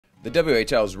The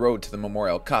WHL's road to the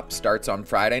Memorial Cup starts on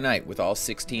Friday night with all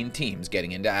 16 teams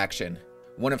getting into action.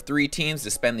 One of 3 teams to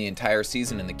spend the entire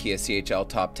season in the Kia CHL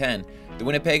Top 10, the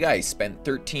Winnipeg Ice spent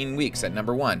 13 weeks at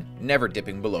number 1, never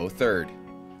dipping below 3rd.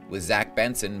 With Zach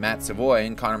Benson, Matt Savoy,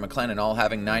 and Connor McLennan all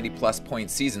having 90-plus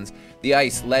point seasons, the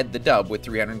Ice led the dub with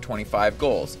 325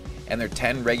 goals, and their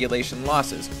 10 regulation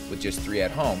losses, with just 3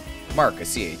 at home, mark a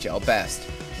CHL best.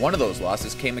 One of those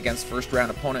losses came against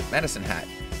first-round opponent Medicine Hat,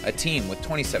 a team with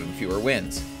 27 fewer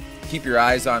wins. Keep your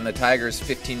eyes on the Tigers'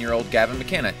 15-year-old Gavin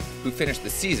McKenna, who finished the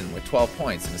season with 12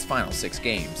 points in his final 6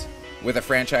 games. With a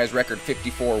franchise record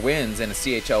 54 wins and a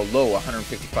CHL low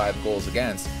 155 goals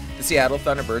against, the Seattle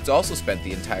Thunderbirds also spent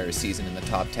the entire season in the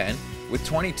top 10, with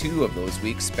 22 of those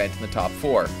weeks spent in the top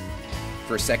 4.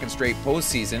 For a second straight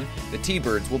postseason, the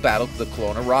T-Birds will battle the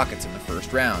Kelowna Rockets in the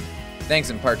first round.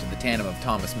 Thanks in part to the tandem of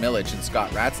Thomas Milic and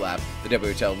Scott Ratzlaff, the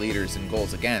WHL leaders in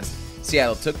goals against,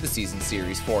 Seattle took the season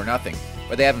series 4-0,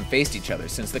 but they haven't faced each other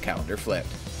since the calendar flipped.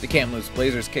 The Kamloops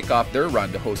Blazers kick off their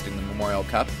run to hosting the Memorial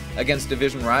Cup against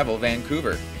division rival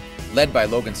Vancouver. Led by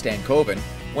Logan Stankoven,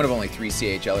 one of only 3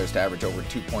 CHLers to average over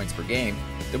 2 points per game,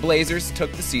 the Blazers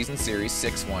took the season series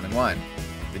 6-1-1.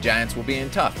 The Giants will be in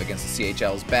tough against the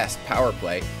CHL's best power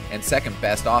play and second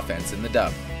best offense in the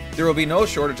dub. There will be no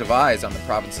shortage of eyes on the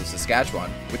province of Saskatchewan,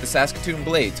 with the Saskatoon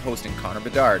Blades hosting Connor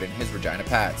Bedard and his Regina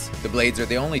Pats. The Blades are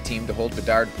the only team to hold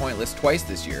Bedard pointless twice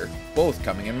this year, both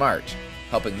coming in March,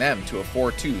 helping them to a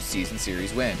 4-2 season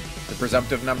series win. The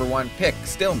presumptive number 1 pick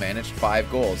still managed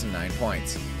 5 goals and 9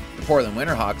 points. The Portland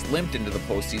Winterhawks limped into the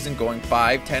postseason, going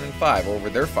 5-10-5 over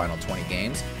their final 20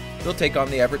 games. They'll take on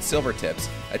the Everett Silvertips,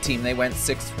 a team they went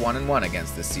 6-1-1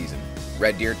 against this season.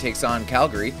 Red Deer takes on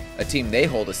Calgary, a team they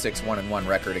hold a 6-1-1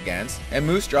 record against, and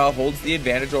Moose Jaw holds the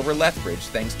advantage over Lethbridge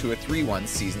thanks to a 3-1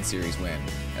 season series win.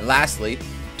 And lastly,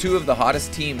 2 of the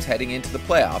hottest teams heading into the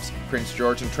playoffs, Prince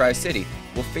George and Tri-City,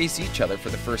 will face each other for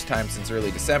the first time since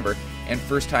early December and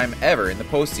first time ever in the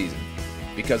postseason.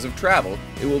 Because of travel,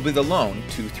 it will be the lone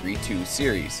 2-3-2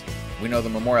 series. We know the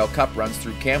Memorial Cup runs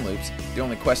through Kamloops. The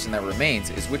only question that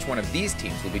remains is which one of these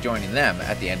teams will be joining them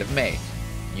at the end of May.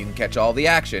 You can catch all the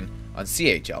action on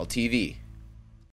CHL TV.